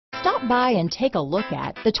Stop by and take a look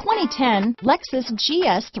at the 2010 Lexus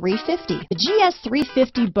GS350. The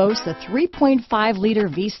GS350 boasts a 3.5-liter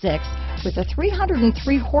V6 with a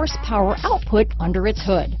 303 horsepower output under its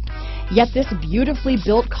hood. Yet this beautifully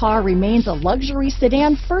built car remains a luxury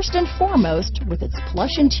sedan first and foremost, with its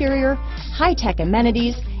plush interior, high-tech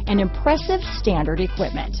amenities, and impressive standard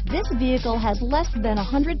equipment. This vehicle has less than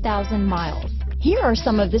 100,000 miles. Here are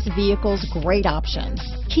some of this vehicle's great options: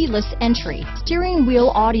 keyless entry, steering wheel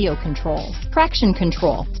audio controls, traction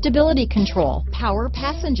control, stability control, power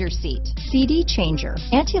passenger seat, CD changer,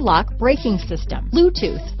 anti-lock braking system,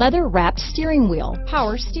 Bluetooth, leather-wrapped steering wheel,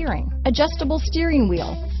 power steering, adjustable steering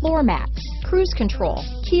wheel, floor mats, cruise control,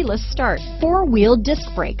 keyless start, four-wheel disc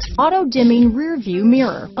brakes, auto-dimming rear-view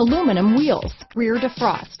mirror, aluminum wheels, rear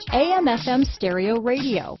defrost, AM/FM stereo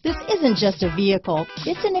radio. This isn't just a vehicle,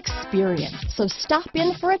 it's an experience. So stop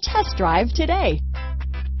in for a test drive today.